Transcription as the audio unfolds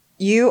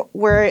you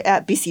were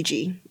at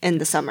BCG in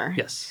the summer.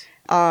 Yes.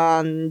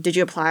 Did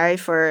you apply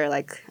for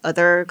like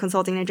other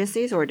consulting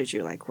agencies, or did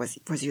you like was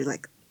you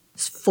like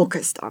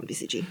focused on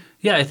BCG?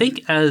 Yeah, I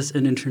think as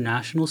an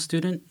international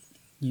student,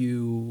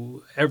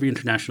 every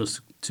international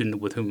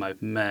student with whom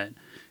I've met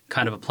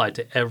kind of applied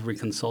to every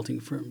consulting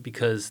firm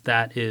because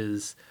that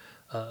is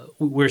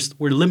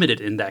we're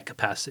limited in that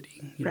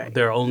capacity. Right.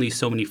 There are only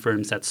so many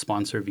firms that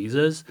sponsor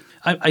visas.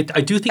 I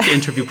do think the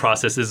interview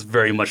process is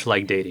very much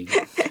like dating.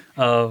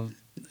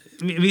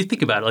 I mean,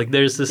 think about it. Like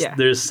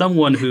there's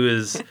someone who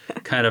is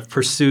kind of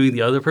pursuing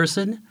the other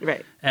person,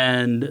 Right.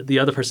 and the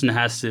other person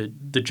has to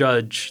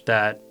judge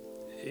that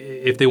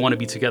if they want to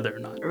be together or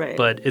not. Right.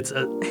 But it's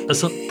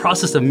a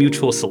process of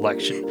mutual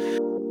selection.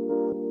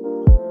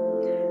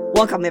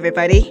 Welcome,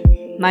 everybody.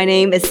 My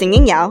name is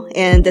Singing Yao,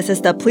 and this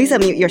is the Please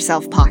Unmute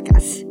Yourself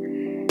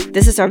podcast.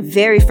 This is our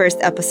very first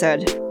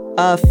episode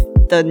of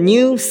the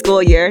new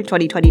school year,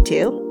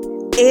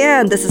 2022.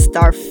 And this is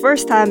our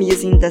first time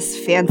using this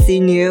fancy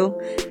new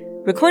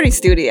recording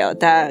studio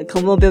that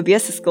Columbia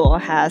Business School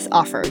has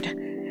offered.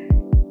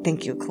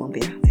 Thank you,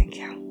 Columbia. Thank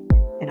you.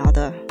 And all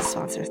the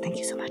sponsors, thank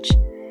you so much.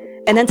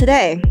 And then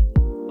today,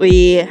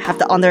 we have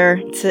the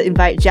honor to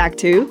invite Jack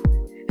too,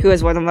 who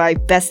is one of my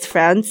best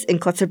friends in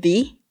Cluster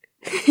B.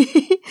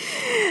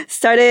 We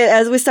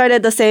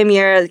started the same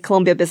year at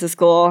Columbia Business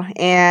School,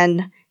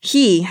 and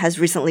he has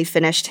recently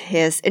finished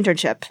his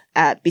internship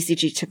at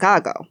BCG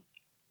Chicago.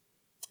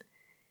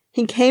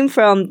 He came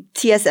from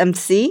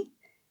TSMC,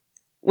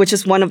 which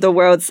is one of the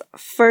world's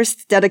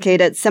first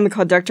dedicated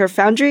semiconductor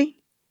foundry,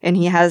 and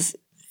he has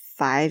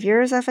 5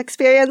 years of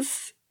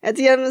experience at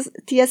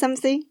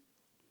TSMC.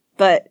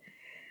 But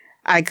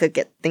I could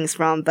get things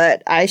wrong,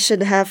 but I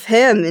should have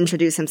him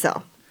introduce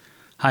himself.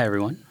 Hi,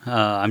 everyone.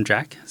 I'm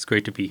Jack. It's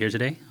great to be here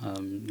today.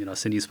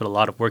 Cindy's put a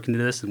lot of work into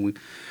this, and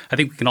I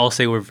think we can all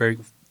say we're very,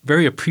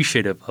 very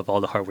appreciative of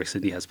all the hard work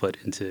Cindy has put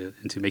into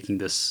making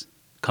this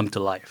come to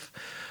life.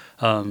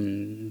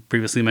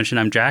 Previously mentioned,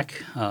 I'm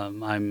Jack.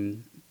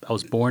 I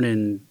was born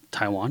in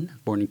Taiwan,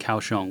 born in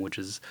Kaohsiung, which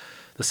is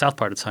the south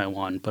part of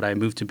Taiwan, but I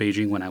moved to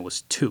Beijing when I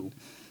was 2.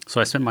 So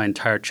I spent my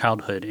entire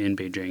childhood in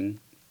Beijing,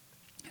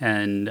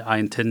 and I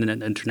attended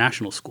an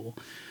international school,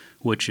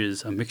 which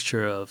is a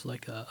mixture of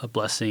like a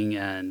blessing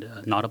and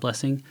not a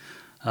blessing.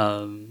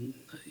 From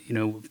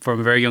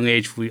a very young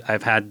age,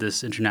 I've had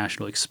this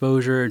international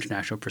exposure,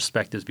 international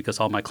perspectives, because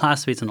all my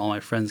classmates and all my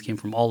friends came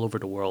from all over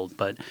the world.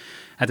 But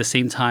at the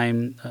same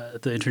time,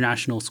 the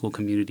international school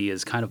community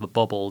is kind of a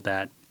bubble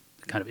that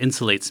kind of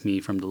insulates me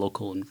from the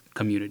local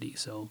community.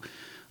 So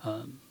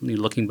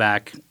looking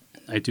back,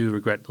 I do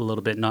regret a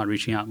little bit not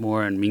reaching out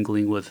more and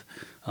mingling with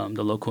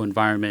the local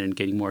environment and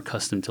getting more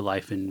accustomed to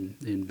life in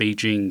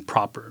Beijing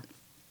proper.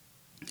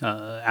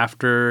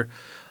 After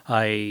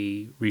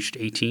I reached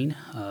 18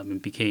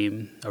 and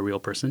became a real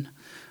person,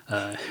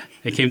 I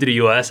came to the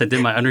U.S. I did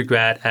my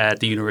undergrad at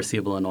the University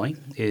of Illinois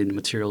in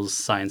materials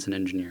science and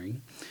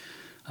engineering.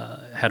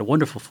 Had a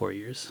wonderful 4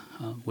 years,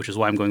 which is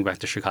why I'm going back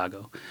to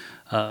Chicago.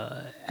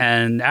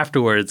 And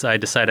afterwards, I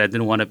decided I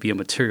didn't want to be a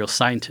material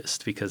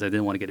scientist because I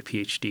didn't want to get a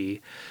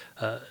PhD.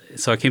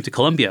 So I came to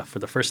Columbia for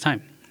the first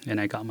time, and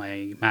I got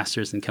my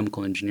master's in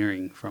chemical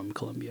engineering from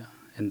Columbia.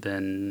 And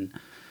then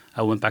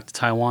I went back to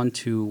Taiwan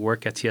to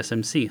work at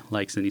TSMC,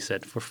 like Cindy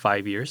said, for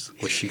 5 years,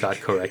 which she got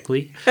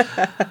correctly.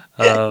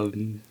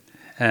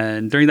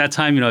 And during that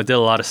time, I did a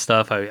lot of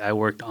stuff. I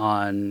worked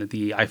on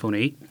the iPhone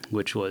 8,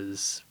 which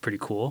was pretty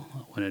cool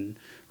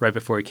right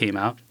before it came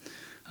out.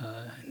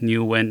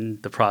 Knew when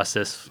the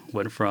process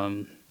went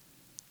from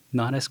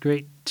not as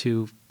great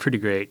to pretty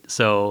great.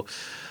 So,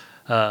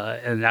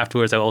 and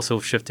afterwards, I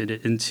also shifted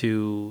it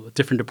into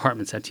different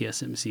departments at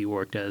TSMC.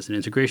 Worked as an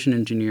integration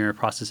engineer,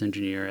 process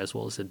engineer, as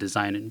well as a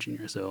design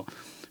engineer. So,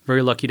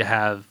 very lucky to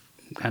have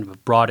kind of a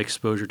broad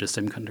exposure to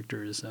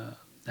semiconductors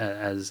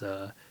as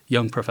a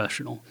young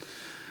professional.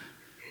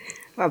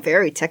 Wow,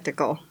 very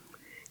technical.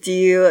 Do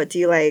you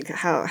like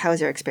how's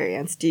your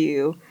experience?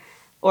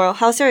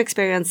 How's your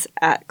experience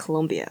at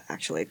Columbia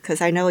actually?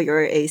 Because I know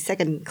you're a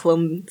second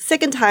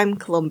time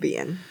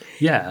Columbian.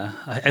 Yeah,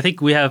 I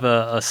think we have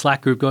a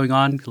Slack group going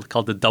on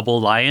called the Double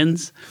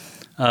Lions.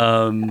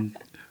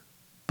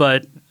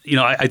 But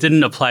I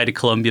didn't apply to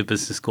Columbia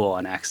Business School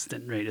on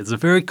accident, right? It's a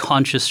very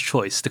conscious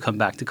choice to come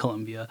back to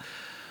Columbia.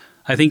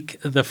 I think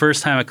the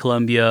first time at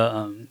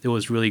Columbia, it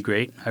was really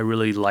great. I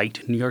really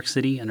liked New York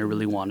City, and I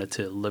really wanted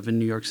to live in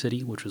New York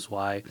City, which was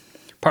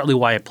partly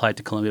why I applied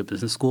to Columbia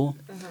Business School.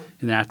 Mm-hmm.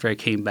 And then after I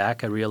came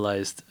back, I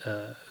realized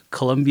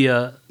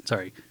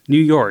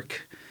New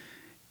York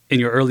in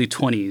your early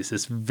 20s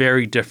is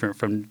very different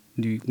from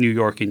New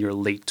York in your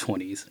late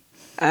 20s.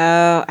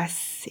 Oh, I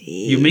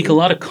see. You make a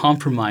lot of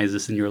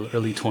compromises in your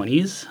early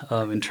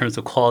 20s in terms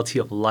of quality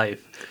of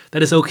life.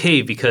 That is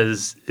okay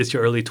because it's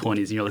your early 20s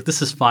and you're like,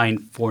 this is fine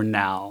for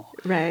now.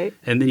 Right.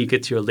 And then you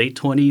get to your late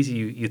 20s,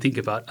 you think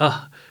about,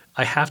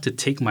 I have to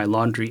take my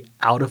laundry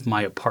out of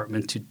my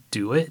apartment to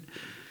do it.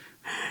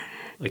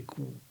 Like,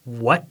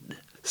 what?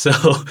 So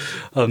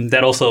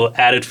that also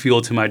added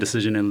fuel to my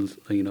decision in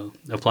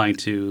applying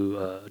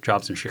to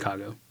jobs in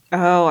Chicago.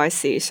 Oh, I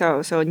see.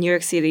 So New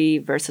York City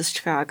versus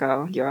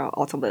Chicago, you're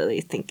ultimately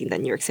thinking that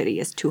New York City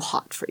is too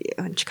hot for you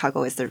and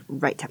Chicago is the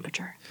right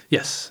temperature.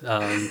 Yes,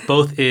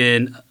 both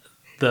in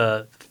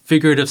the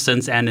figurative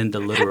sense and in the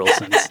literal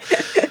sense.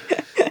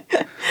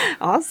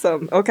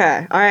 Awesome.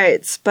 Okay. All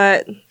right.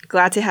 But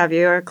glad to have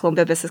you at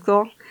Columbia Business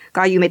School.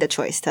 Glad you made the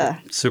choice to.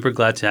 Super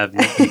glad to have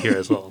you here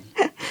as well.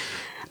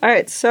 All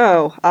right.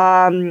 So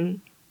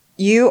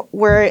you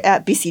were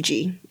at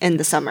BCG in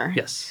the summer.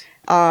 Yes.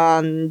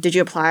 Did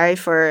you apply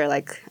for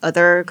like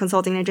other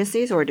consulting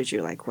agencies, or did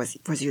you like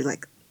was you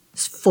like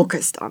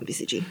focused on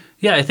BCG?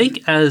 Yeah, I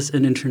think as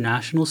an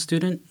international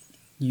student,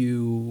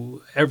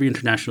 every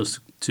international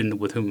student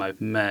with whom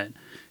I've met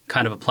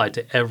kind of applied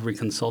to every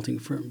consulting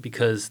firm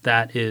because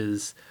that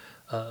is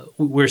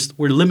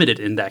we're limited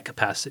in that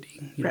capacity.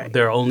 You know, Right.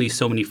 there are only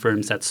so many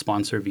firms that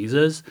sponsor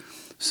visas,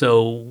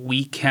 so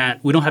we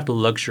don't have the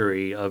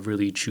luxury of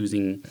really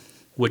choosing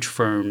which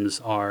firms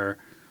are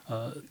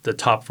the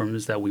top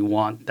firms that we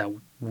want that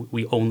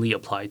we only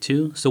apply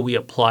to. So we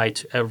apply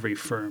to every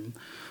firm,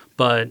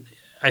 but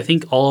I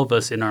think all of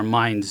us in our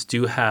minds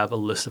do have a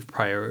list of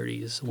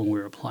priorities when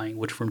we're applying,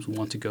 which firms we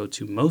want to go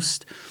to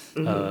most,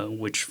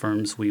 which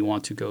firms we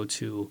want to go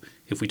to.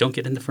 If we don't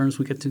get into firms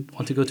we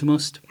want to go to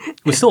most,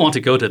 we still want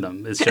to go to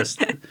them. It's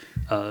just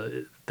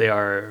they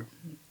are,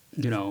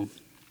 you know,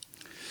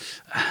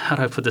 how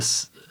do I put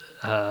this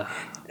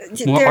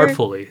more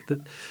artfully?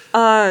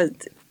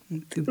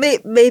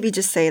 Maybe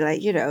just say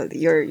like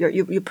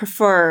you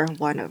prefer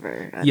one over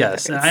another.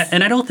 Yes,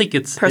 and I don't think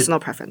it's personal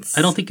preference.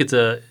 I don't think it's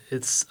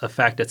a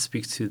fact that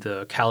speaks to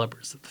the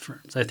calibers of the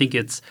firms. I think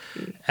it's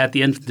at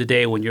the end of the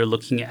day when you're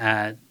looking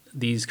at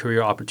these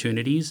career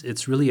opportunities,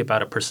 it's really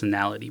about a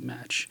personality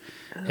match,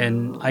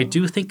 and I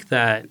do think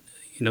that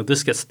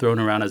this gets thrown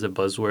around as a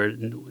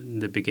buzzword in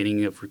the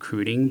beginning of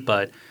recruiting,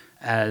 but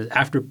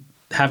after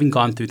having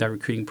gone through that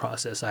recruiting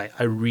process,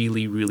 I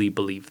really, really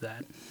believe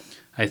that.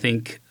 I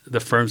think the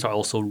firms are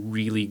also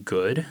really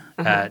good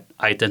at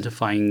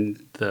identifying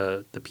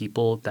the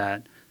people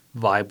that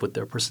vibe with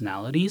their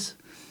personalities.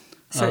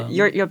 So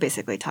you're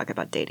basically talking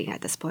about dating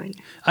at this point.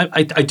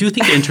 I do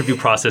think the interview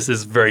process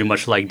is very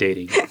much like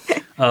dating.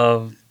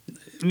 I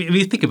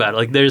mean, think about it.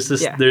 Like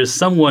there's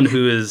someone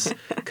who is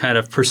kind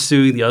of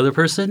pursuing the other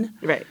person,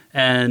 right?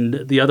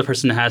 And the other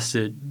person has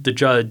to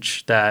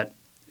judge that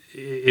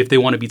if they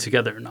want to be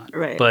together or not.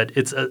 Right. But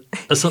it's a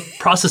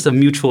process of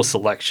mutual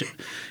selection.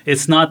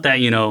 It's not that,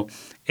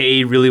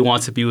 A really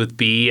wants to be with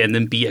B and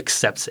then B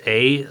accepts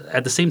A.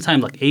 At the same time,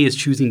 like A is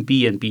choosing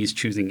B and B is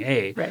choosing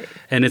A. Right.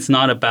 And it's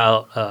not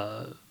about,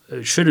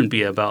 it shouldn't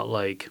be about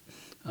like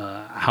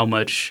how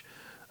much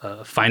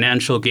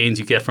financial gains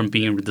you get from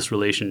being in this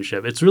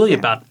relationship. It's really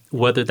about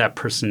whether that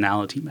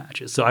personality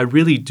matches. So I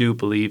really do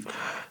believe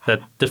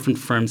that different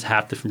firms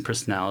have different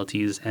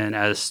personalities. And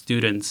as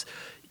students,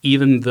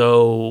 even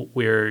though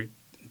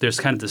there's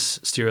kind of this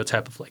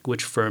stereotype of like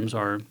which firms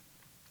are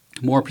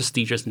more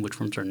prestigious and which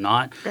firms are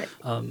not, right.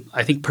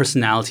 I think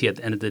personality at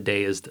the end of the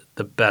day is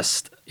the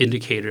best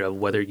indicator of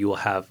whether you will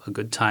have a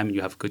good time and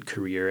you have a good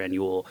career and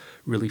you will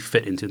really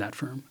fit into that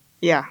firm.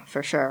 Yeah,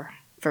 for sure.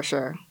 For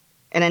sure.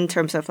 And in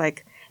terms of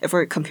like, if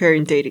we're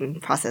comparing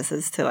dating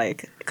processes to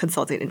like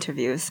consulting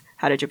interviews,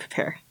 how did you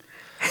prepare?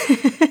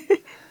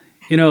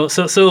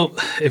 So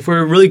if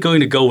we're really going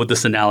to go with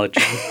this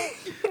analogy,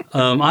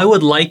 I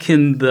would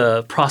liken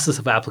the process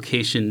of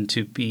application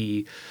to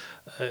be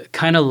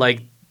kind of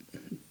like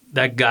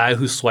that guy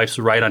who swipes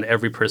right on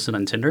every person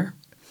on Tinder.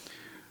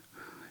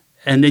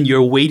 And then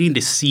you're waiting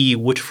to see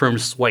which firm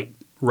swipe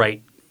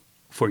right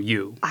for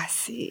you. I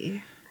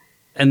see.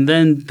 And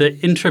then the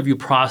interview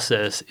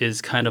process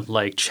is kind of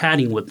like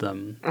chatting with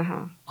them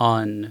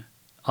on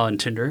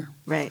Tinder.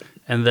 Right.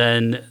 And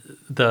then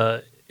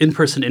the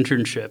in-person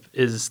internship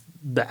is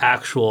the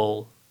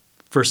actual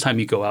first time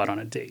you go out on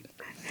a date.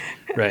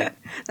 Right.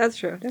 That's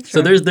true.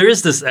 So there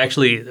is this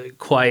actually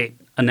quite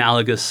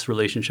analogous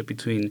relationship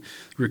between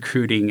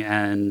recruiting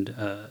and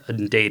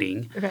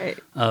dating. Right.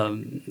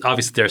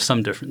 Obviously, there are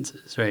some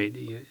differences, right?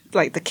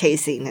 Like the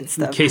casing and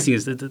stuff. The casing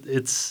is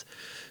it's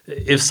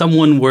if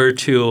someone were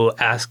to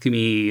ask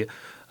me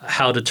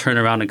how to turn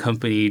around a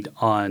company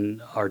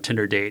on our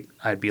Tinder date,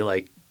 I'd be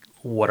like,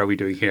 "What are we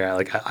doing here?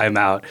 Like, I'm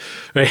out."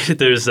 Right?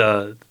 There's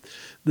some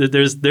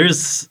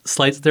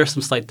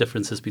slight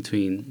differences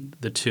between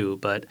the two,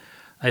 but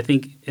I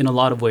think in a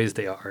lot of ways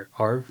they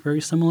are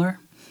very similar.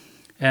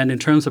 And in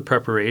terms of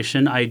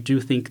preparation, I do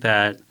think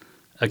that,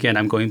 again,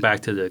 I'm going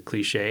back to the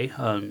cliche.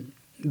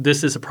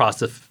 This is a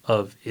process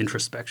of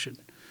introspection,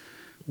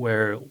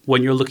 where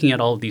when you're looking at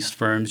all of these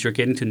firms, you're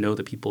getting to know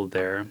the people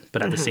there,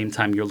 but at the same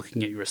time, you're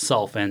looking at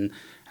yourself and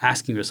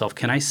asking yourself,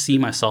 can I see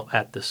myself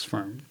at this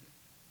firm?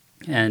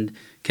 And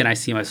can I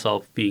see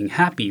myself being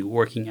happy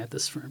working at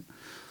this firm?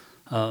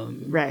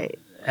 Right.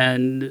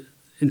 And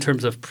in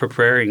terms of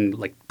preparing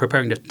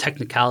the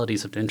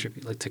technicalities of the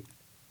interview, like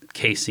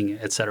casing,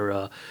 et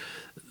cetera,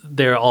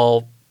 they're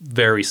all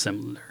very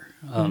similar.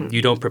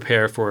 You don't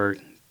prepare for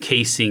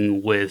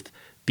casing with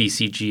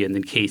BCG and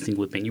then casing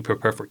with Bain. You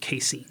prepare for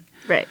casing.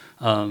 Right.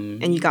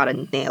 And you got to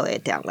nail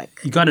it down. Like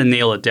You got to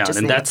nail it down. Just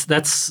And nail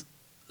that's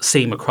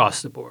same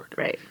across the board.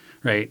 Right.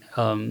 Right.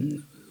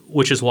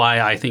 Which is why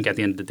I think at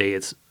the end of the day,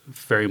 it's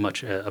very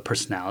much a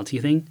personality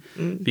thing,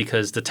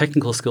 because the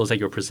technical skills that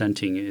you're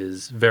presenting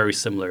is very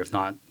similar, if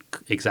not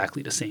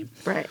exactly the same.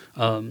 Right.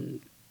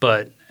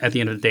 But at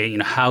the end of the day, you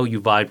know, how you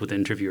vibe with the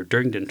interviewer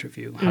during the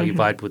interview, how you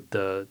vibe with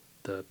the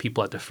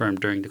people at the firm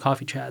during the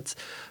coffee chats,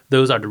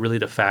 those are really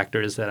the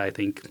factors that I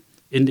think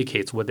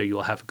indicates whether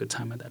you'll have a good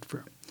time at that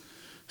firm.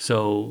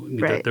 So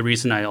Right. the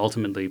reason I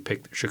ultimately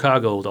picked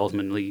Chicago,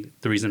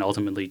 the reason I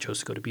ultimately chose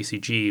to go to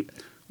BCG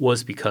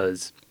was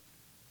because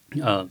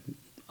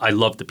I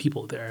loved the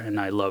people there, and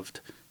I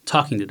loved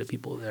talking to the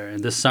people there.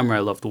 And this summer, I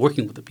loved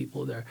working with the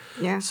people there.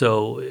 Yeah.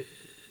 So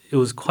it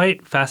was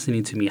quite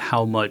fascinating to me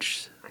how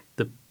much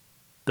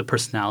the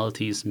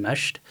personalities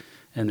meshed,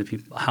 and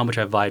how much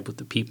I vibed with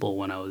the people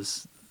when I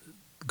was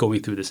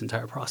going through this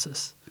entire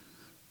process.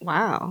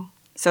 Wow.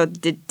 So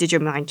did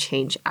your mind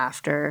change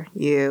after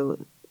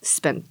you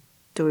spent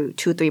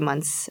 3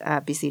 months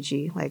at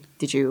BCG? Like,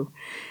 did you,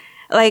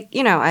 like,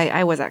 you know,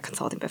 I was at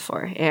consulting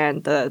before,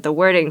 and the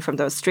wording from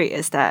those three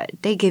is that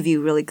they give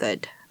you really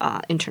good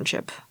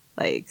internship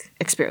like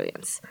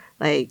experience.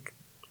 Like,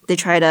 they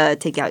try to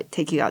take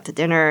you out to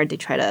dinner. They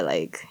try to,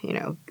 like, you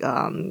know,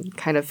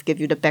 kind of give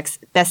you the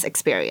best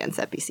experience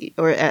at BC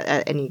or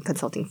at any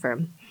consulting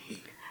firm.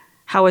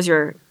 How was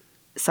your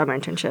summer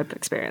internship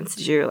experience?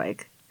 Did you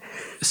like?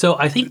 So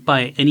I think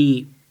by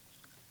any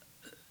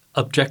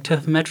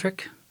objective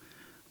metric,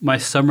 my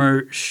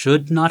summer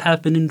should not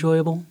have been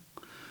enjoyable.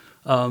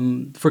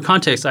 For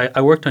context,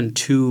 I worked on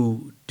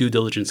 2 due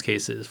diligence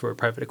cases for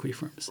private equity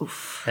firms.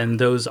 Oof. And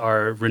those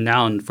are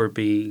renowned for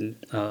being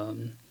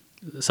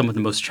some of the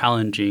most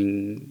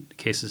challenging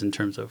cases in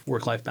terms of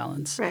work-life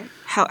balance. Right.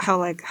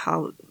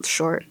 How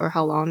short or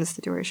how long is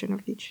the duration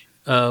of each?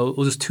 It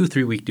was 2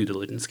 3-week due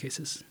diligence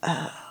cases.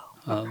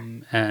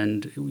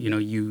 And you know,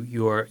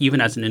 you are, even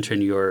as an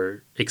intern,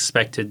 you're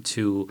expected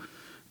to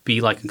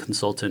be like a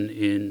consultant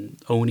in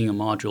owning a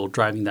module,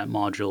 driving that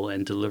module,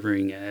 and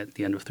delivering it at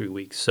the end of 3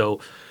 weeks.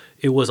 So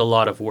it was a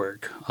lot of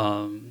work.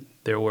 When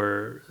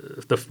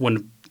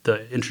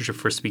the internship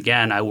first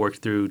began, I worked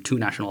through 2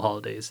 national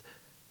holidays.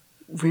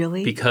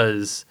 Really?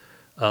 Because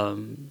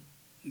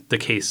the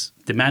case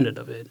demanded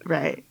of it.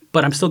 Right.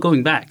 But I'm still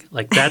going back.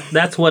 Like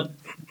that's what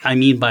I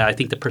mean by, I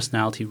think the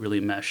personality really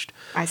meshed.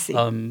 I see.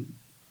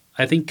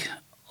 I think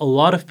a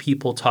lot of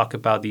people talk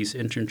about these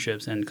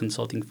internships and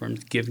consulting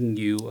firms giving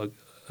you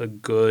a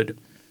good,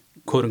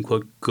 quote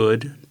unquote,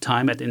 good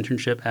time at the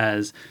internship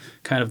as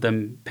kind of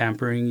them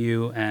pampering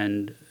you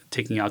and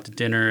taking you out to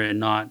dinner and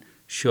not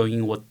showing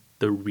you what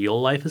the real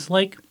life is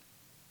like.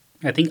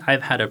 I think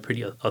I've had a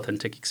pretty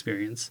authentic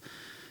experience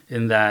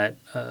in that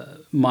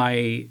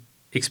my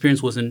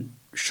experience wasn't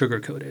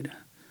sugar-coated.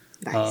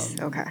 Nice.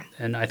 Okay.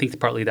 And I think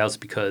partly that was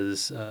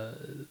because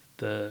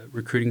the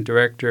recruiting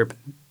director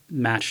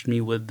matched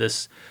me with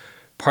this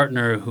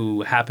partner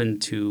who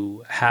happened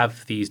to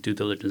have these due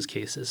diligence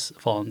cases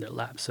fall in their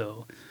lap.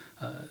 So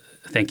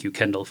thank you,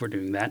 Kendall, for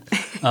doing that.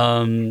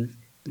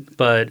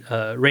 But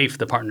Rafe,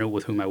 the partner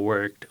with whom I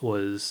worked,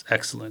 was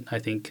excellent. I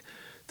think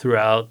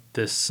throughout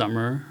this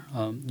summer,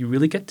 you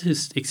really get to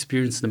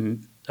experience the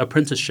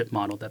apprenticeship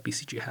model that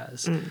BCG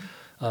has.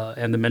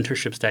 And the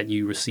mentorships that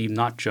you receive,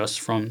 not just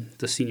from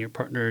the senior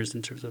partners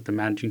in terms of the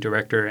managing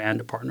director and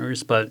the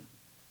partners, but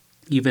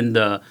even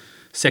the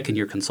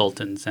second-year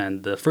consultants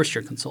and the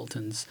first-year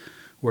consultants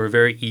were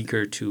very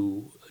eager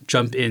to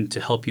jump in to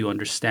help you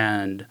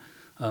understand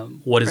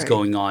what is Right.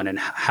 going on and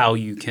how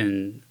you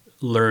can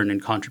learn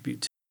and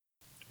contribute to.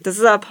 This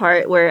is a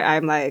part where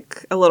I'm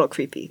like a little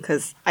creepy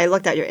because I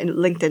looked at your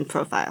LinkedIn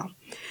profile.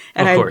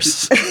 And Of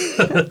course.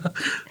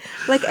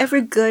 like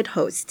every good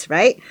host,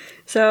 right?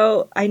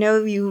 So I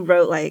know you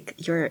wrote like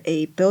you're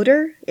a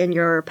builder and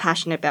you're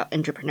passionate about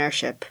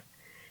entrepreneurship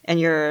and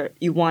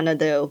you want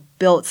to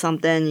build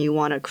something, you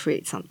want to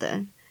create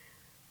something.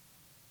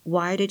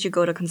 Why did you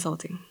go to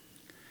consulting?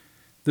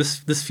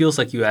 This feels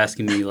like you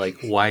asking me like,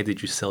 why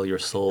did you sell your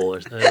soul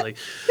or like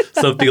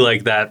something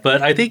like that.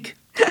 But I think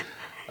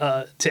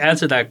to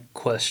answer that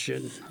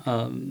question,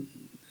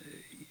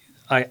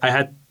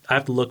 I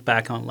have to look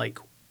back on like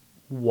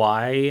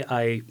why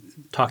I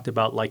talked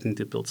about liking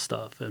to build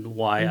stuff and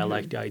why I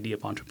like the idea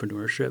of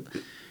entrepreneurship.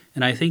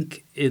 And I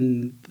think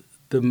in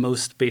the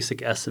most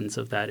basic essence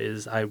of that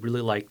is I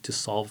really like to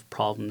solve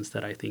problems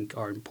that I think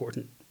are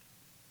important.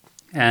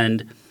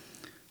 And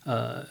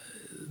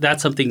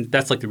that's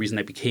like the reason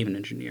I became an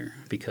engineer,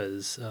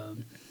 because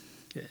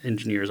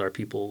engineers are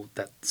people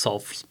that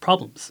solve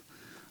problems.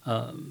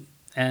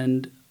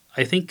 And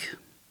I think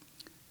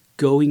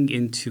going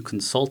into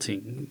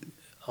consulting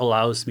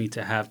allows me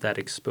to have that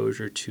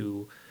exposure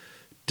to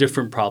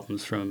different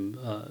problems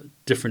from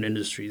different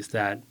industries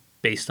that,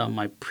 based on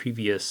my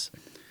previous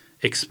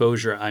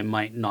exposure, I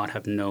might not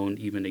have known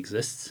even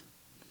exists.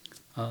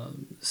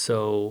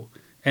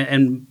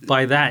 And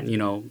by that, you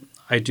know,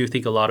 I do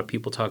think a lot of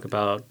people talk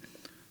about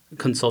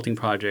consulting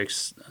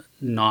projects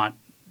not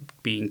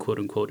being quote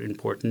unquote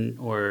important,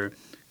 or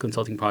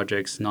consulting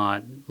projects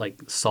not like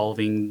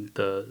solving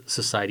the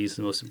society's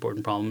most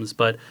important problems,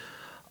 but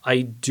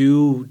I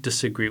do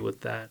disagree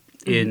with that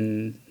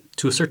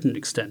to a certain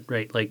extent,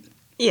 right? Like,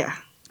 Yeah.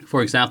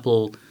 for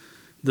example,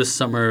 this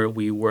summer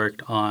we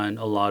worked on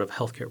a lot of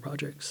healthcare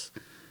projects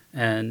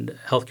and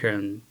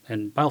and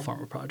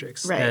biopharma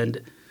projects. Right. And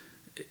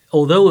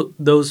although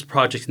those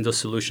projects and those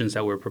solutions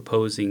that we're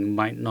proposing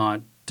might not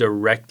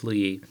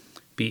directly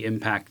be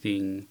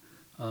impacting,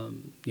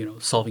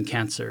 solving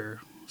cancer,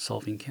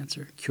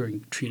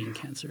 treating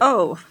cancer.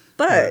 Oh,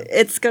 but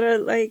it's gonna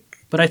like.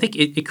 But I think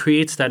it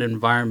creates that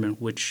environment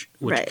which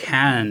Right.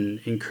 can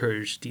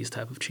encourage these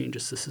type of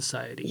changes to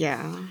society.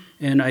 Yeah.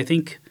 And I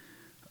think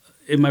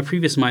in my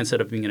previous mindset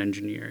of being an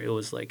engineer, it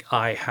was like,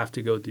 I have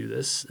to go do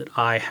this, that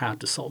I have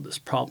to solve this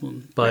problem.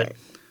 But Right.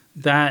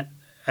 that,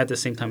 at the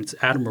same time, it's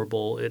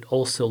admirable. It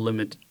also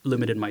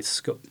limited my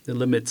scope. It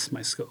limits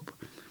my scope,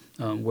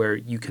 where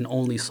you can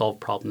only solve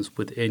problems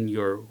within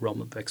your realm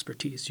of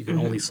expertise. You can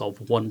only solve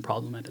one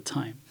problem at a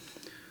time.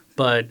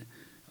 But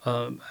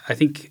I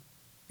think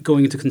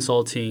going into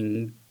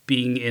consulting,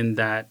 being in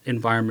that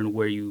environment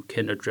where you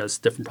can address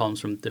different problems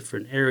from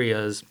different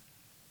areas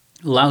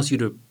allows you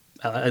to,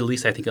 at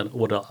least I think it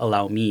would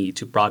allow me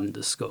to broaden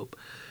the scope.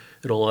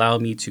 It'll allow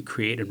me to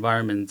create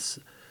environments,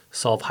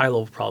 solve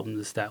high-level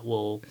problems that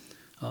will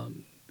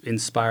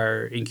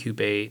inspire,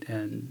 incubate,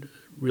 and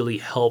really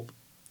help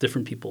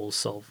different people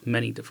solve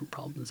many different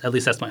problems. At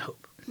least that's my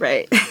hope.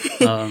 Right.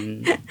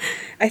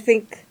 I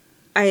think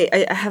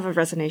I have a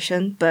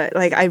resonation, but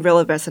like I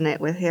really resonate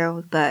with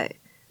you. But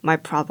my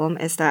problem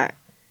is that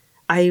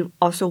I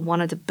also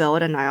wanted to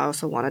build and I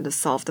also wanted to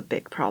solve the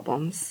big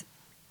problems.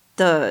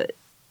 The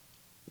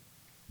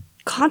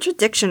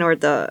contradiction or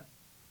the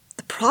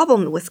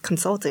problem with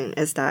consulting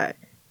is that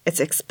it's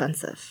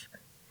expensive.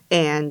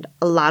 And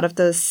a lot of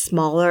the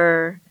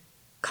smaller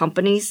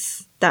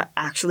companies that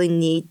actually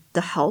need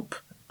the help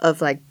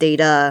of like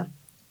data,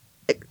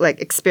 like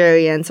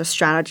experience or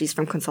strategies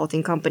from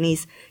consulting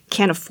companies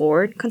can't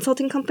afford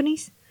consulting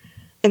companies.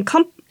 And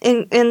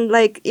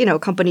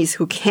companies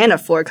who can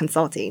afford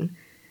consulting,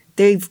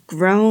 they've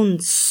grown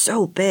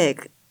so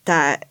big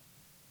that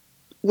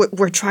what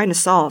we're trying to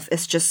solve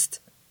is just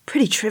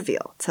pretty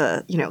trivial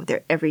to,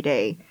 their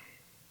everyday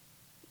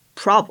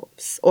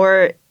problems.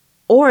 Or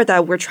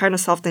that we're trying to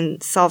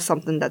solve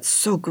something that's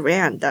so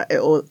grand that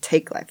it will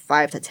take like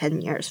 5 to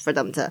 10 years for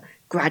them to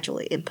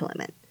gradually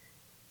implement.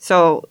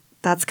 So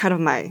that's kind of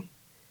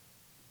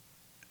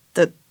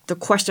the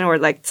question, or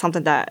like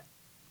something that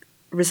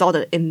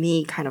resulted in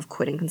me kind of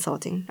quitting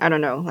consulting. I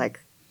don't know,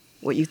 like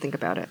what you think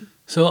about it.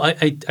 So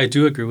I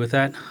do agree with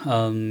that.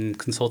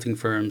 Consulting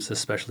firms,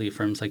 especially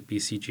firms like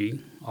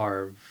BCG,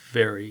 are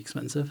very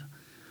expensive.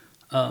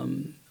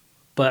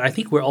 But I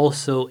think we're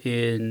also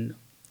in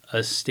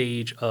a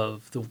stage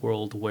of the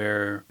world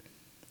where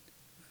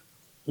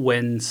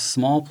when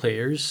small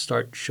players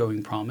start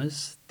showing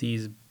promise,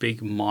 these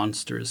big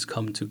monsters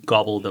come to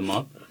gobble them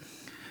up.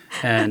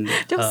 And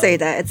don't say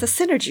that. It's a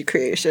synergy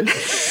creation.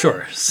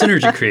 Sure,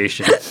 synergy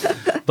creation.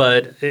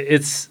 But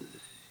it's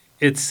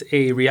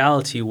a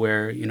reality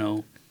where,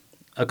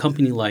 a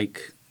company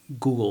like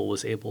Google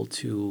was able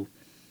to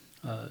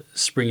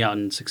spring out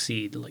and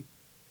succeed like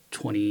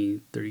 20,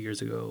 30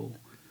 years ago.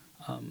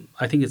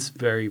 I think it's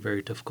very,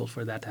 very difficult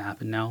for that to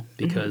happen now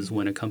because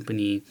when a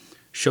company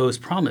shows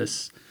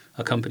promise,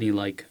 a company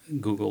like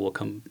Google will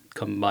come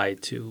by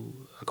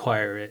to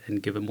acquire it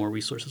and give it more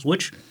resources,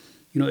 which,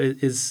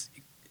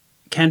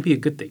 can be a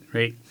good thing,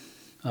 right?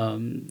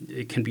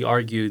 It can be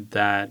argued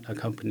that a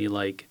company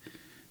like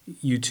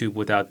YouTube,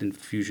 without the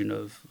infusion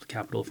of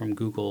capital from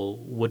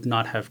Google, would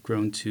not have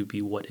grown to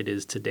be what it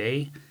is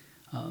today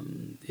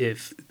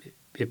if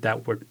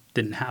that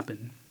didn't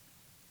happen.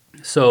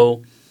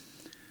 So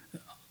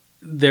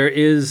there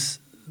is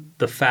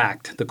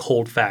the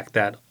cold fact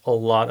that a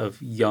lot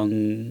of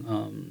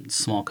young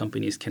small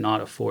companies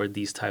cannot afford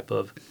these type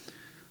of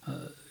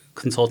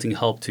consulting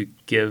help to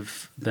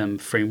give them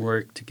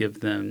framework, to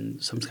give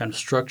them some kind of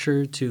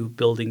structure to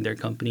building their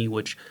company,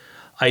 which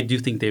I do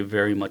think they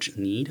very much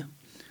need.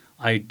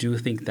 I do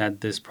think that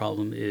this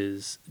problem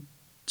is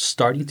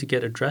starting to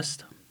get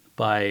addressed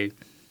by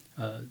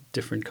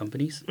different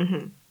companies.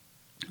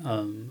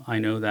 I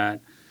know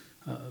that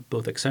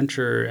both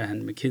Accenture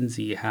and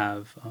McKinsey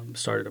have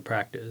started a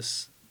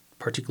practice,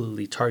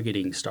 particularly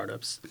targeting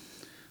startups.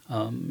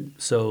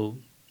 So,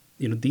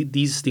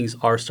 these things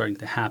are starting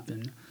to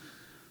happen.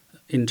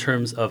 In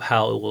terms of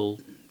how it will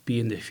be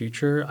in the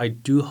future, I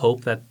do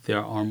hope that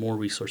there are more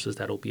resources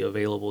that will be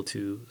available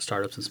to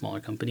startups and smaller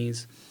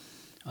companies.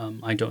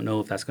 I don't know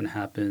if that's going to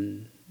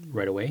happen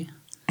right away.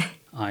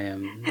 I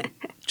am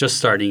just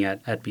starting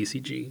at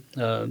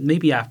BCG.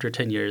 Maybe after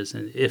 10 years,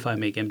 and if I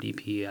make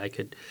MDP, I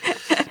could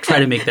try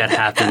to make that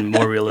happen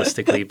more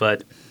realistically.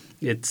 But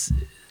it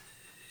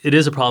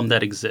is a problem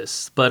that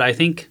exists. But I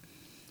think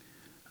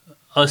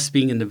us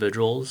being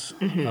individuals,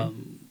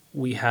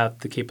 we have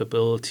the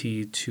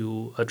capability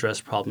to address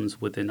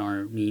problems within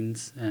our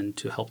means and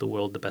to help the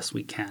world the best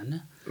we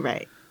can.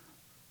 Right.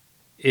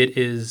 It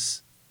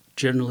is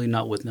generally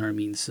not within our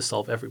means to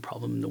solve every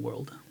problem in the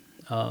world.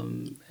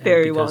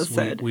 Very well because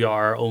said. we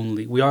are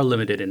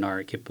limited in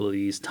our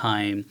capabilities,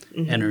 time,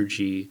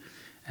 energy,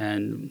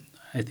 and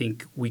I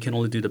think we can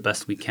only do the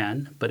best we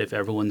can. But if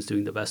everyone's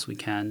doing the best we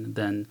can,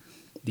 then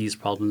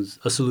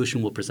a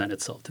solution will present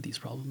itself to these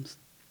problems.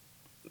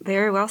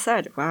 Very well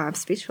said. Wow, I'm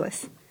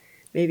speechless.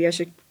 Maybe I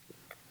should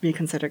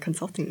reconsider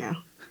consulting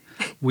now.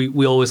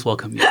 We always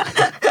welcome you.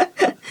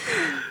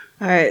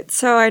 All right.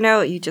 So I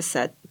know you just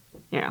said,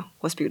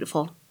 what's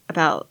beautiful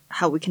about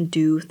how we can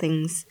do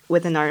things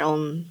within our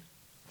own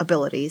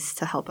abilities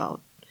to help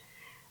out.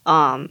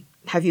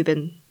 Have you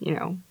been,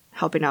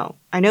 helping out?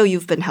 I know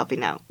you've been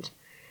helping out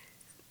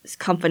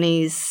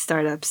companies,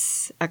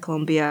 startups at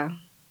Columbia.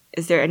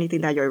 Is there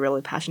anything that you're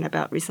really passionate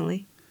about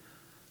recently?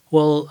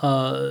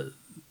 Well,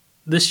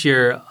 this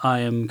year I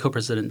am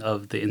co-president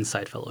of the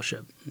Insight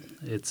Fellowship.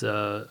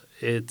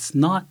 It's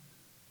not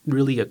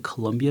really a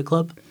Columbia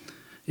club.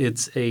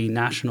 It's a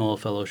national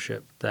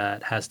fellowship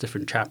that has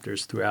different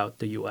chapters throughout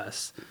the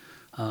U.S.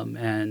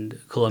 And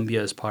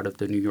Columbia is part of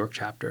the New York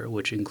chapter,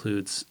 which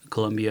includes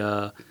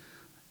Columbia,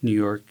 New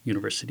York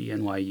University,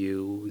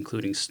 NYU,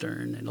 including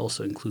Stern, and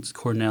also includes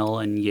Cornell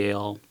and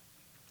Yale,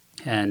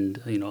 and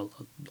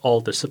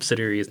all the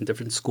subsidiaries and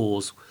different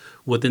schools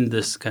within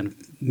this kind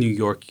of New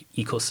York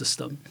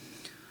ecosystem.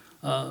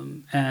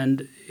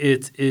 And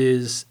it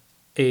is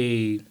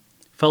a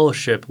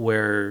fellowship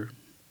where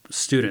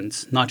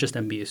students, not just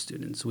MBA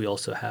students, we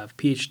also have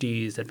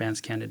PhDs,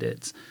 advanced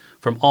candidates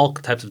from all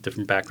types of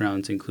different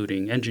backgrounds,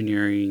 including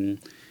engineering,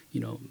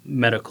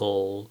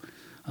 medical.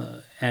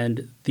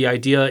 And the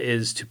idea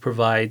is to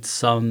provide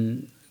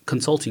some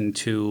consulting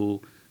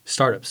to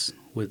startups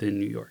within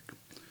New York.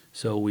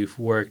 So we've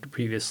worked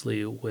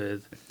previously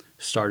with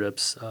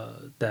startups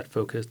that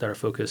are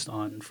focused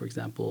on, for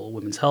example,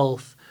 women's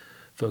health,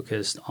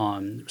 focused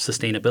on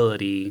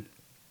sustainability,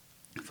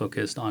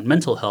 focused on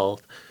mental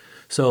health.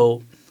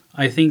 So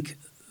I think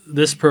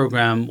this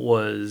program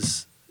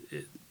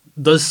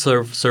does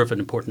serve an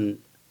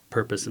important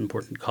purpose, an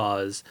important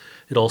cause.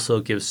 It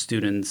also gives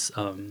students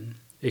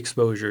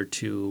exposure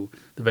to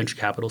the venture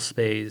capital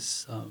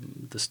space,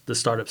 the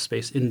startup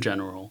space in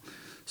general.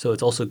 So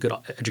it's also a good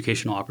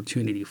educational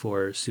opportunity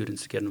for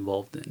students to get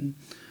involved in.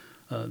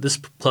 This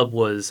club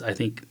was, I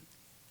think,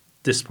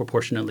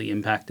 disproportionately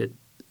impacted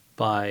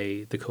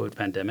by the COVID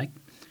pandemic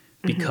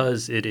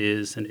because it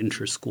is an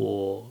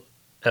inter-school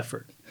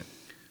effort.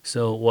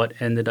 So what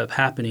ended up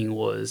happening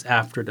was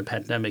after the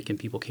pandemic and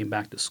people came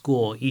back to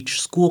school,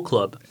 each school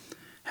club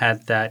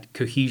had that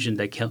cohesion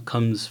that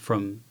comes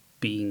from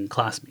being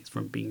classmates,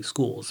 from being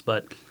schools.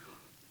 But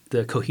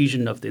the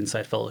cohesion of the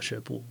Insight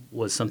Fellowship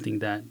was something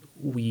that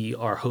we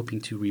are hoping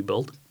to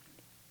rebuild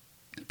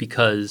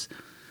because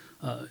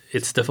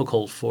it's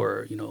difficult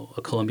for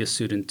a Columbia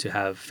student to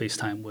have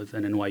FaceTime with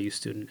an NYU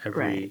student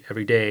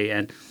every day,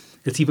 and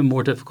it's even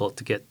more difficult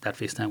to get that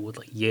FaceTime with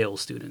like Yale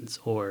students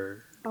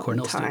or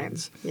Cornell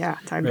students. Yeah,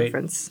 time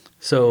difference.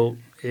 So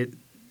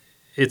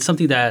it's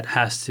something that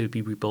has to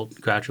be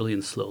rebuilt gradually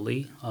and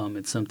slowly.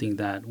 It's something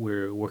that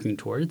we're working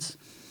towards,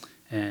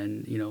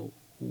 and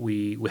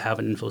we have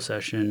an info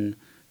session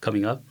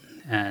coming up,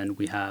 and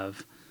we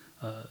have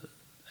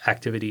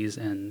activities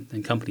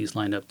and companies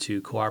lined up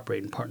to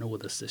cooperate and partner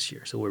with us this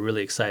year. So we're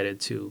really excited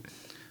to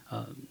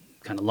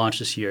kind of launch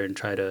this year and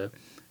try to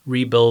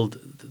rebuild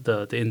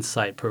the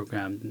Insight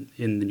program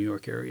in the New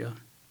York area.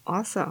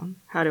 Awesome.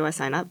 How do I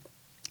sign up?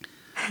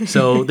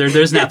 So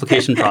there's an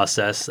application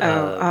process.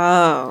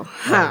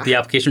 The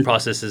application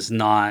process is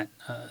not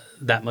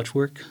that much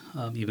work,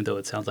 even though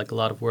it sounds like a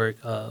lot of work.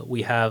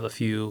 We have a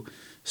few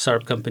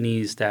startup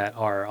companies that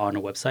are on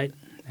a website,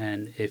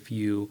 and if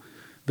you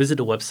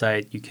visit a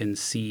website, you can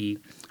see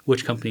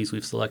which companies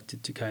we've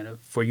selected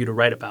for you to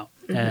write about.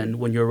 Mm-hmm. And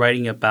when you're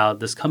writing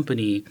about this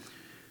company,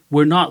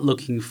 we're not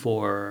looking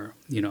for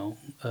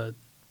a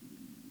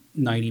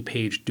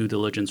 90-page due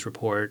diligence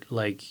report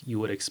like you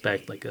would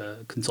expect like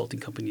a consulting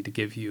company to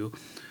give you.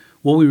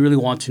 What we really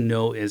want to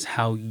know is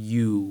how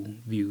you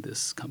view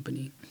this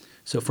company.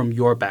 So from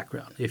your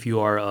background, if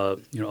you are a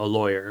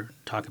lawyer,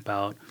 talk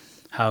about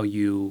how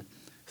you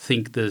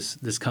think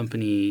this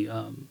company,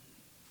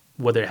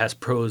 whether it has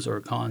pros or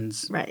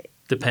cons,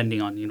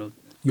 depending on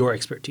your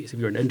expertise. If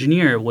you're an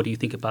engineer, what do you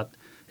think about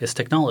its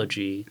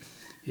technology?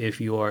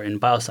 If you are in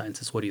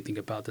biosciences, what do you think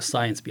about the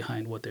science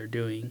behind what they're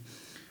doing?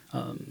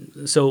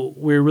 So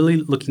we're really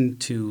looking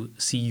to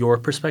see your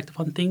perspective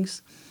on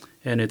things,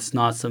 and it's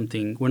not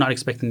something we're not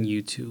expecting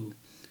you to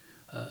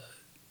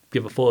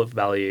give a full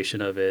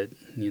evaluation of it,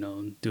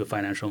 do a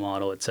financial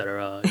model,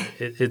 etc.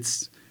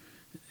 It's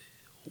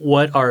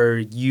what are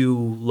you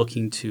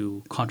looking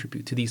to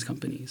contribute to these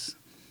companies,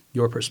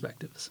 your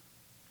perspectives.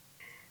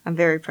 I'm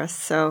very impressed.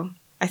 So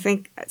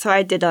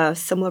I did a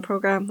similar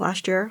program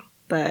last year,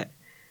 but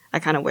I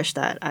kind of wish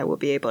that I would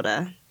be able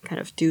to kind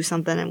of do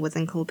something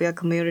within Columbia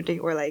community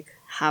or like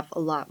have a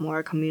lot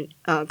more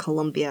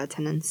Columbia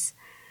attendance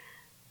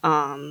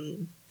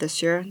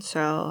this year.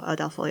 So I'll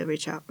definitely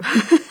reach out.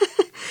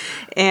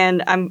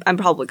 And I'm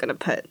probably going to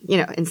put,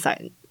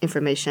 insight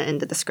information in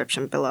the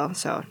description below.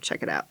 So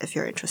check it out if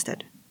you're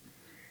interested.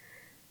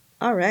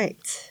 All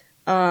right.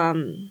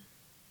 Do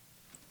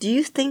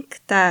you think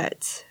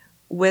that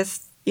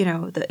with,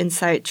 the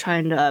Insight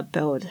trying to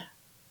build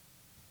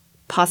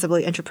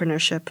possibly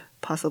entrepreneurship,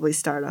 possibly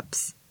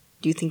startups,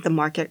 do you think the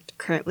market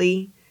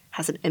currently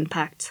has an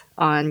impact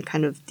on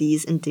kind of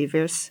these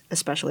endeavors,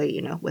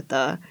 especially, with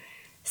the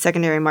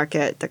secondary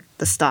market,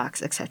 the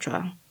stocks,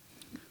 etc.?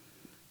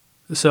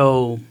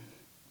 So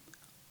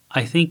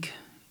I think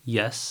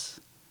yes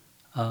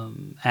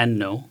and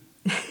no.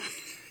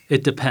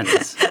 It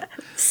depends.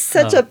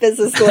 Such a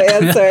business school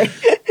answer.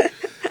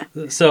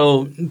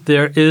 So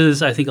there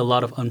is, I think, a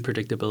lot of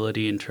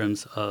unpredictability in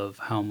terms of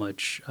how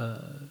much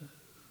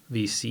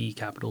VC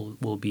capital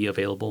will be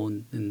available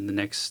in the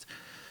next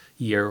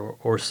year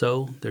or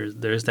so.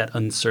 There's that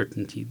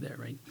uncertainty there,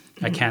 right?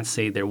 Mm-hmm. I can't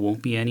say there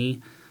won't be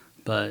any,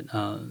 but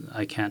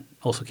I can't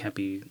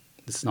be.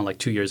 It's not like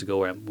 2 years ago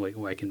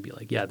where I can be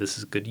like, yeah, this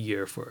is a good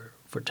year for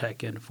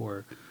tech and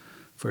for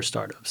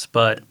startups.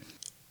 But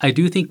I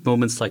do think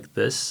moments like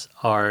this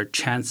are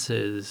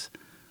chances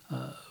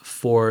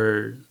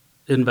for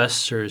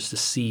investors to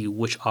see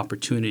which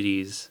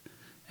opportunities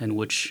and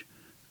which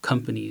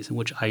companies and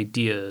which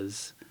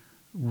ideas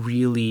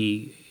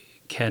really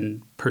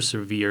can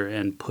persevere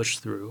and push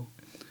through.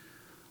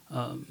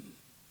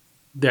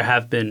 There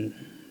have been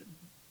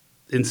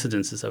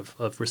incidences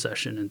of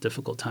recession and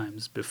difficult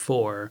times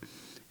before,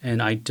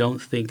 and I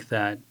don't think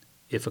that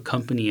if a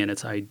company and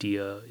its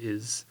idea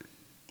is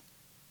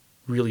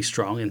really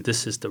strong and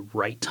this is the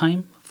right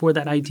time for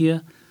that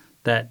idea,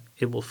 that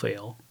it will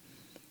fail.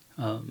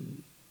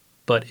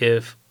 But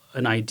if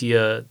an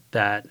idea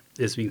that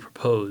is being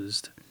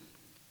proposed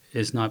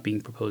is not being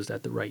proposed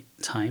at the right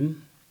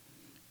time,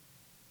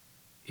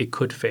 it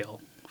could fail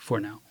for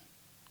now.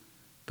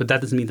 But that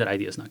doesn't mean that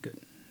idea is not good.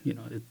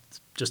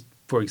 It's just,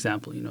 for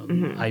example,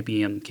 mm-hmm.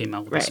 IBM came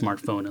out with a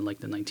smartphone in like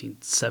the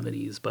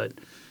 1970s, but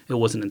it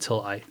wasn't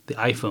until the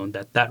iPhone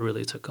that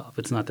really took off.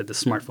 It's not that the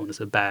smartphone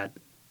is a bad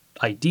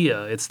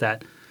idea. It's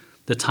that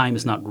the time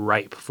is not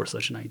ripe for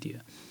such an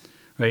idea,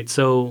 right?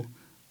 So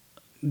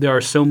there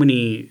are so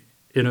many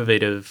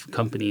innovative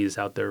companies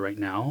out there right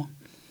now.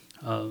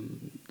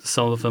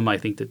 Some of them, I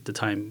think that the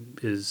time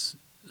is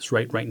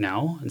right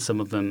now, and some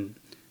of them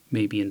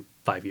maybe in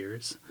 5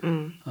 years.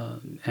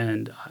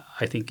 And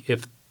I think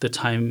if the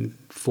time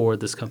for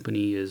this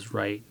company is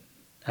right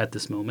at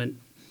this moment,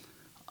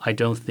 I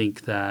don't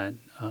think that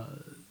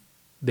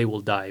they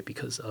will die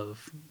because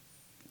of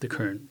the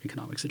current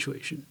economic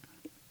situation.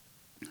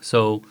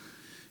 So,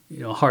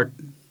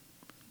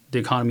 the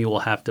economy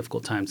will have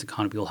difficult times, the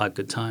economy will have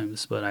good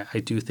times, but I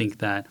do think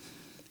that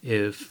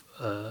if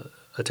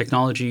a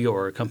technology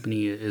or a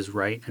company is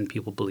right and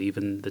people believe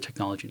in the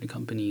technology in the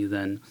company,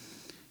 then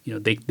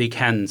they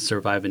can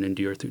survive and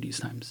endure through these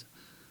times.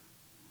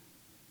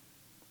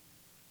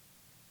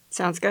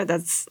 Sounds good.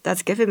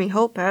 That's giving me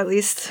hope, at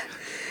least.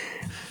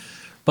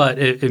 But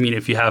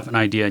if you have an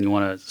idea and you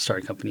want to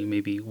start a company,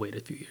 maybe wait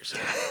a few years.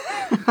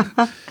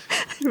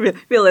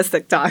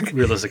 Realistic talk.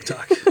 Realistic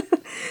talk.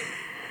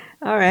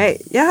 All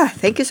right. Yeah.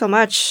 Thank you so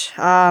much.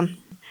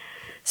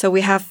 So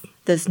we have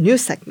this new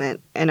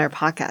segment in our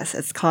podcast.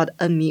 It's called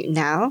Unmute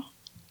Now.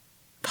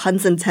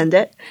 Puns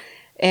intended.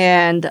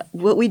 And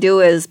what we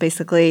do is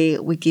basically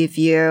we give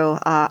you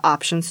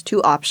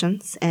two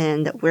options,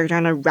 and we're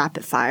going to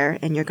rapid fire,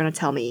 and you're going to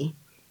tell me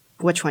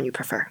which one you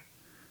prefer.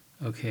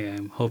 Okay.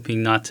 I'm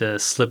hoping not to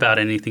slip out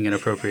anything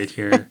inappropriate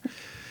here.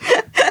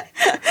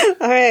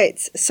 All right.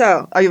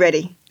 So are you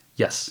ready?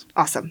 Yes.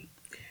 Awesome.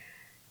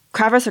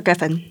 Kravers or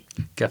Geffen?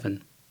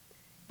 Geffen.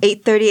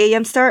 8:30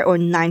 a.m. start or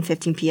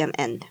 9:15 p.m.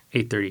 end?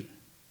 8:30.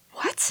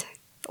 What?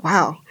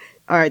 Wow.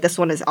 All right, this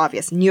one is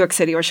obvious. New York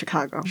City or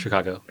Chicago?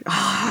 Chicago.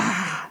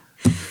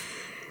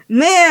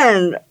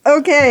 Man,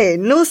 okay.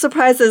 No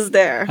surprises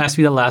there. Ask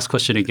me the last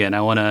question again.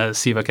 I want to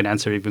see if I can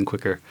answer even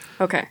quicker.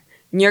 Okay.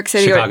 New York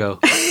City Chicago.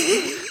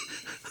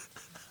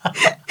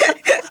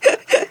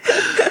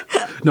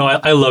 No,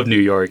 I love New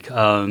York.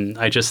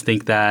 I just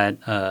think that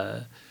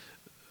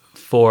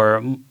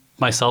for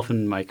myself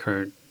and my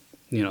current,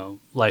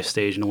 life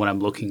stage and what I'm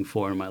looking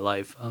for in my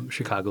life,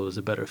 Chicago is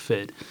a better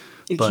fit.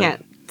 You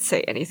can't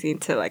say anything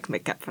to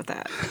make up for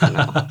that.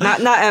 No.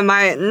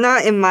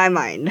 not in my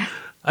mind.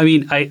 I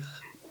mean, I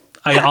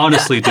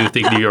honestly do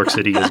think New York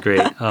City is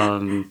great.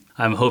 I'm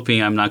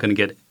hoping I'm not going to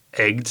get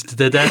egged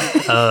to death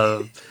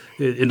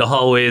in the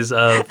hallways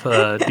of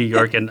New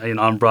York and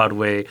on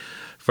Broadway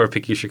for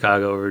picking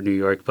Chicago over New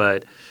York,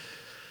 but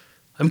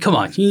come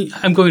on,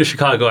 I'm going to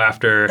Chicago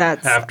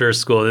after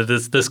school.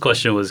 This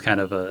question was kind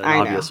of an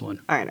obvious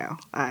one. I know.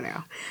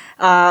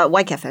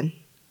 Why Geffen?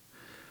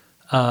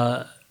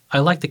 I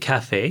like the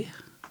cafe.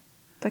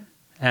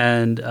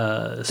 And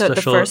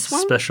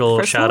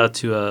special shout out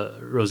to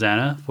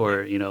Rosanna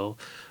for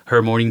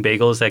her morning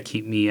bagels that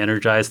keep me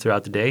energized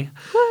throughout the day.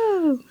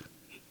 Woo!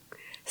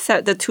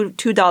 So the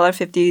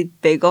 $2.50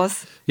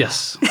 bagels.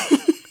 Yes.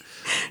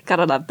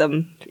 Gotta love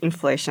them.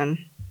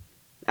 Inflation.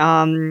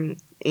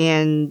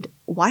 And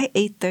why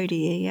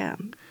 8:30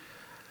 a.m.?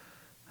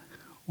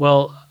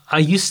 Well, I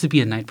used to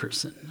be a night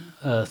person.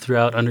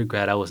 Throughout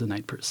undergrad, I was a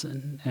night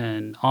person.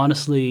 And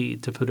honestly,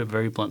 to put it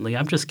very bluntly,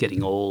 I'm just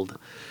getting old.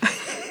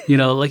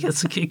 Like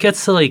it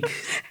gets to like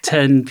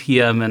 10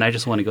 p.m. and I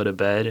just want to go to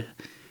bed.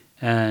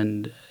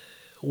 And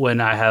when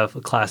I have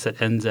a class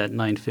that ends at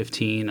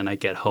 9:15 and I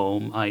get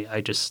home,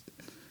 I'm just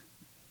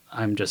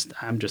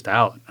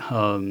out.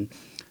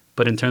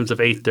 But in terms of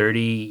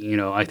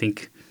 8:30, I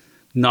think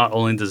not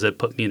only does it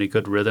put me in a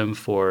good rhythm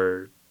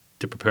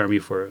to prepare me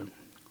for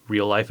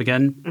real life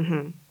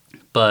again,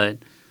 but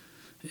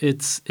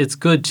it's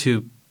good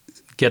to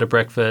get a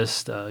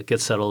breakfast, get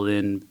settled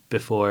in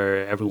before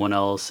everyone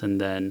else, and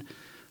then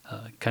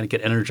kind of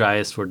get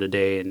energized for the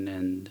day.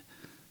 And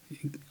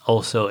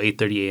also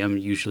 8:30 a.m.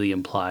 usually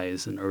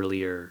implies an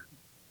earlier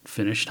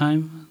finish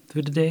time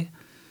through the day.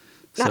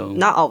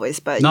 Not always,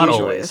 but not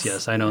usually always.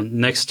 Yes, I know.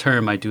 Next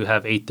term, I do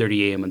have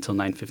 8:30 a.m. until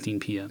 9:15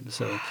 p.m.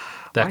 So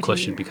that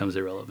question becomes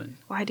irrelevant.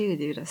 Why do you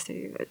do this to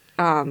you?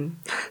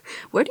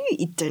 Where do you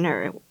eat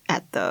dinner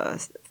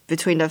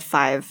between the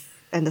 5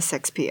 and the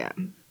 6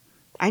 p.m.?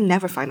 I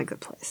never find a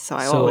good place, so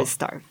I always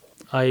starve.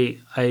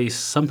 I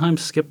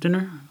sometimes skip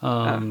dinner.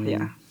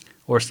 Yeah.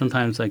 Or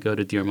sometimes I go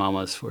to Dear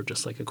Mama's for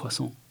just like a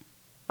croissant.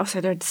 Oh, so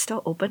they're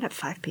still open at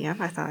 5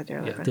 p.m.? I thought they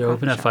were like they're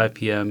open at 5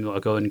 p.m. I'll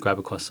go and grab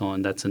a croissant,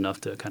 and that's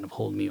enough to kind of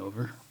hold me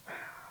over.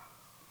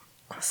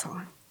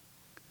 Croissant.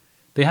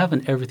 They have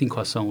an everything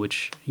croissant,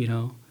 which,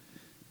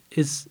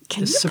 is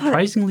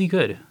surprisingly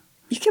good.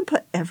 You can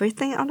put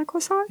everything on a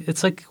croissant?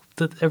 It's like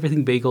the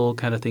everything bagel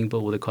kind of thing,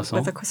 but with a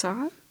croissant. With a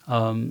croissant?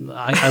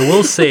 I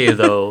will say,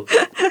 though,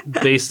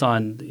 based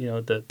on,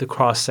 the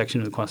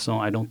cross-section of the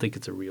croissant, I don't think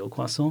it's a real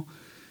croissant.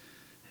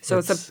 So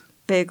it's a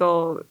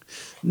bagel.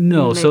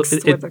 No, so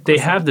they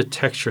have the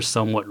texture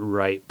somewhat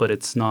right, but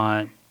it's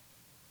not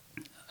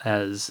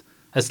as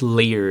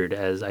layered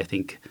as I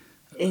think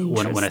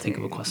when I think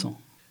of a croissant.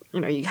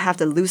 You have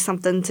to lose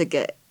something to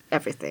get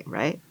everything,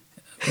 right?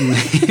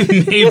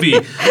 Maybe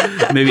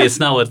it's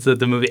not what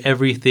the movie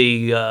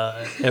Everything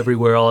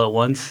Everywhere All at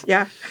Once.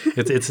 Yeah,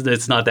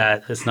 it's not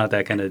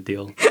that kind of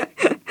deal.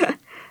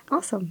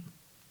 Awesome.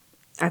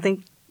 I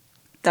think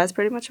that's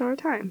pretty much our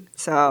time.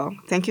 So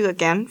thank you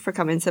again for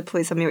coming to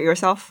Please Unmute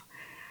Yourself.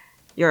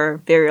 You're a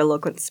very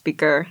eloquent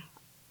speaker.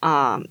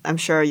 I'm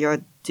sure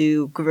you'll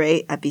do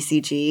great at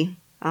BCG.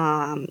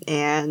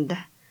 And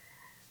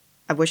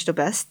I wish the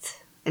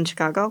best in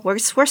Chicago. We're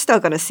still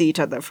going to see each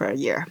other for a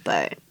year,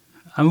 but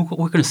we're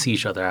going to see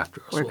each other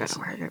after. We're going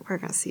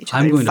to see each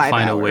other. I'm going to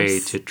find a way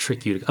to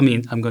trick you.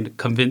 I'm going to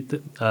convince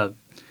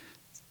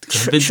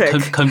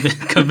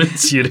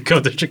you to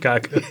come to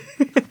Chicago.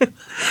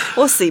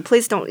 We'll see.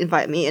 Please don't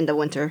invite me in the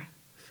winter.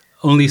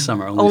 Only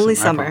summer. Only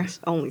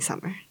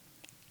summer.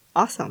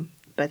 Awesome.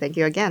 But thank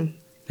you again.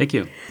 Thank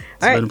you.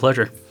 It's been a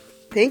pleasure.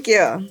 Thank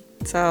you.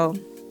 So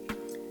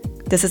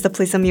this is the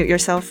Please Unmute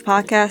Yourself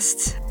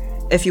podcast.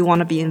 If you want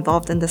to be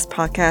involved in this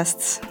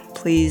podcast,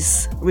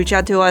 please reach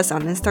out to us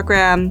on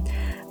Instagram,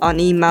 on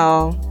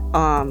email,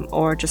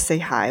 or just say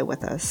hi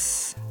with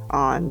us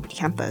on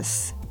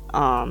campus.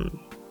 And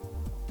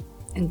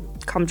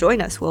come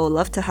join us. We'll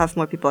love to have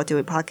more people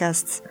doing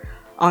podcasts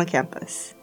on campus.